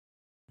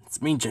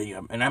It's me,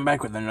 Jacob, and I'm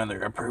back with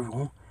another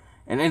approval.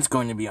 And it's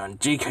going to be on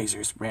Jay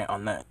Kizer's rant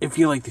on the "if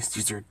you like this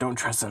user, don't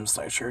trust them"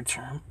 /her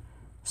term.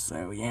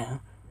 So yeah.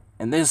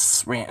 And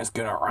this rant is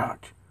gonna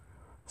rock.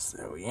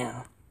 So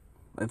yeah.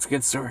 Let's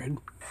get started.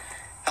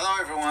 Hello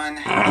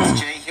everyone,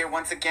 it's Jay here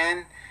once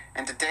again,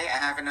 and today I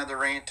have another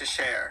rant to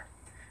share.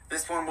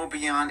 This one will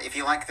be on "if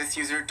you like this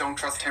user, don't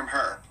trust him,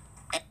 her."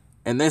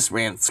 And this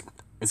rant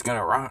is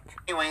gonna rock.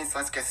 Anyways,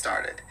 let's get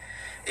started.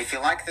 If you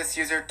like this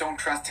user, don't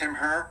trust him,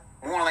 her.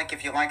 More like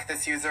if you like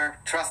this user,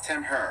 trust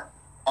him, her.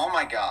 Oh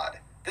my god,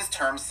 this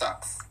term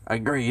sucks.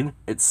 Agreed,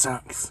 it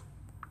sucks.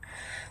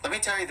 Let me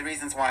tell you the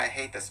reasons why I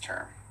hate this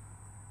term.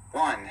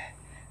 1.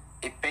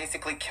 It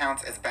basically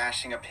counts as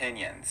bashing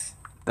opinions.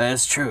 That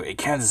is true, it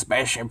counts as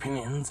bashing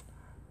opinions.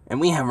 And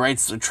we have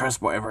rights to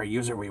trust whatever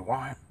user we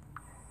want.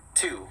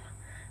 2.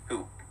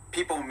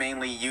 People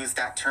mainly use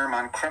that term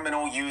on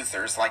criminal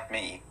users like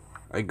me.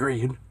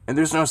 Agreed, and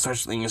there's no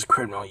such thing as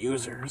criminal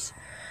users.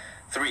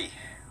 3.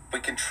 We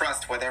can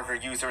trust whatever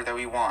user that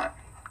we want.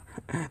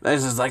 That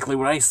is exactly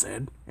what I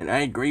said, and I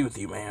agree with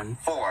you, man.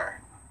 4.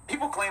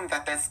 People claim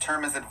that this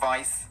term is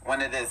advice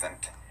when it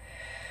isn't.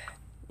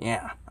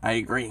 Yeah, I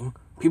agree.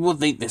 People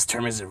think this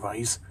term is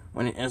advice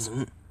when it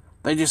isn't.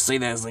 They just say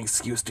that as an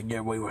excuse to get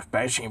away with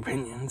bashing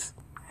opinions.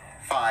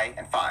 5.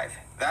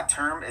 That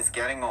term is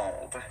getting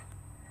old.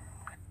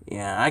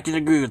 Yeah, I can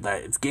agree with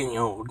that. It's getting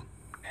old.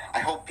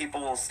 I hope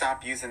people will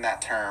stop using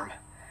that term.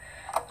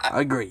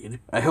 Agreed.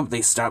 I hope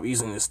they stop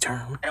using this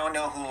term. I don't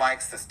know who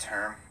likes this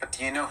term, but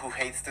do you know who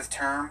hates this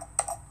term?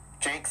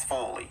 Jake's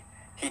Foley.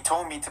 He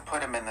told me to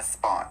put him in this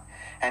spot.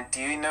 And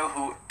do you know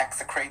who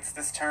execrates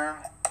this term?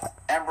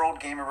 Emerald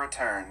Gamer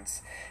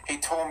Returns. He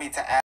told me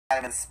to add him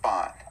in the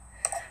spot.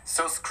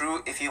 So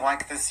screw if you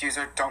like this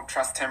user, don't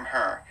trust him,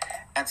 her.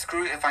 And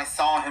screw if I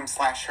saw him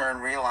 /her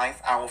in real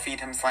life, I will feed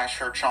him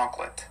 /her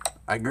chocolate.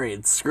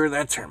 Agreed. Screw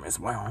that term as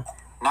well.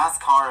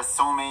 NASCAR is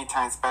so many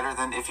times better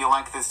than "if you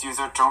like this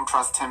user, don't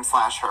trust him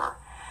 /her.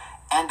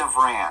 End of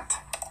rant.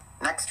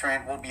 Next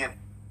rant will be a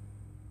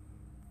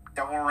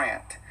double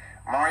rant.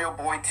 Mario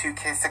Boy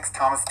 2K6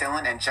 Thomas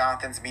Dillon and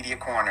Jonathan's Media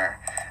Corner.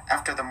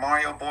 After the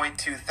Mario Boy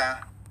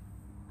 2000.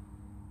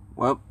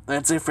 Well,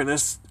 that's it for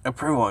this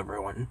approval,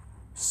 everyone.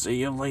 See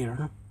you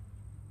later.